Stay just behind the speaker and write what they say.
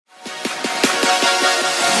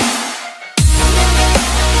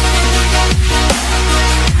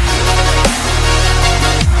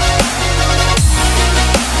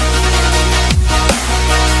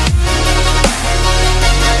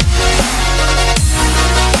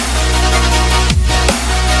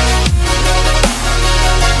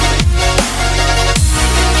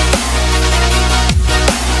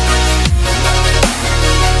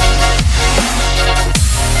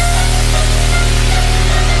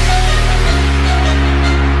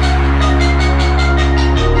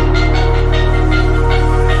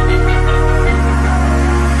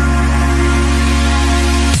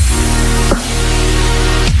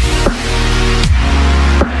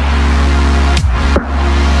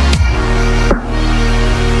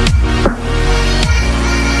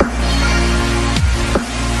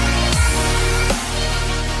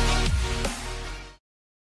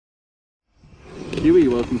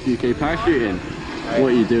to UK Parachuting.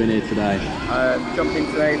 What are you doing here today? Jumping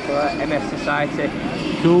today for MS Society.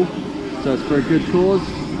 Cool. So it's for a good cause,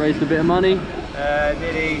 raised a bit of money.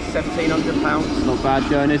 Nearly £1,700. Not bad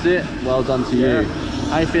going, is it? Well done to you.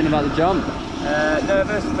 How are you feeling about the jump?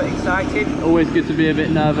 Nervous but excited. Always good to be a bit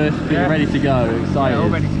nervous, but you're ready to go, excited. Yeah, all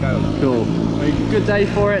ready to go. Cool. Good day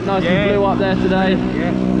for it, nice and blue up there today.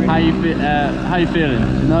 Yeah. How you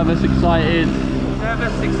feeling? Nervous, excited?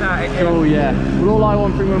 Nervous, excited. Cool, yeah. Well, all I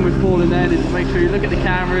want from when we're falling then is to make sure you look at the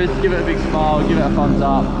cameras, give it a big smile, give it a thumbs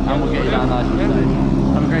up, and we'll get you down nice and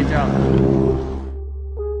safe. Have a great jump.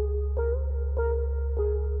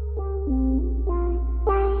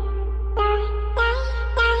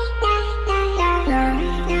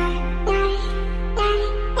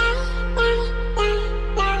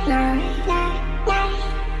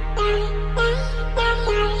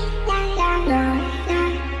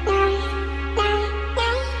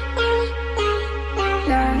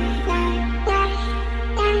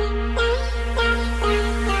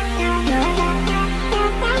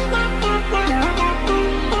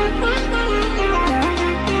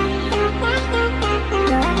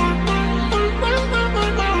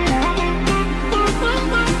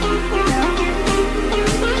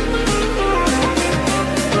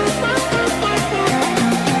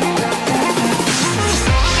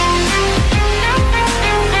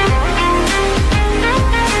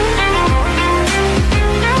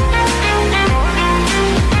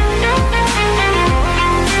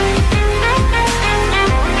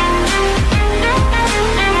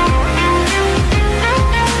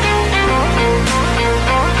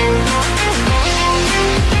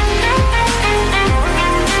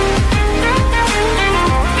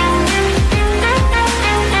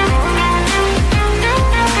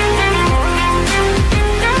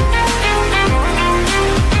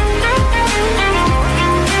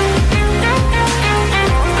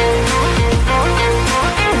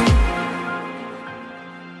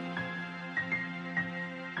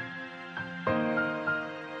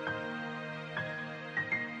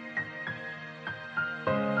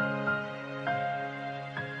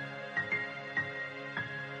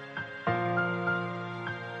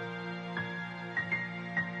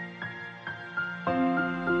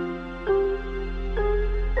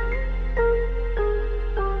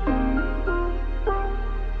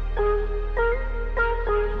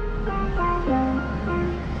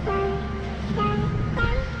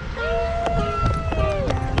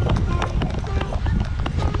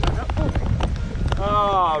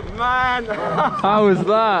 Oh man! How was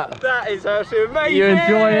that? That is absolutely amazing! You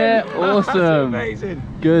enjoy it? Awesome! Amazing!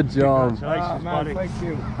 Good job. Congratulations, buddy. Thank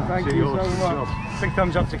you. Thank you so much. Big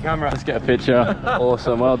thumbs up to camera. Let's get a picture.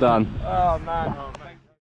 Awesome, well done. Oh man.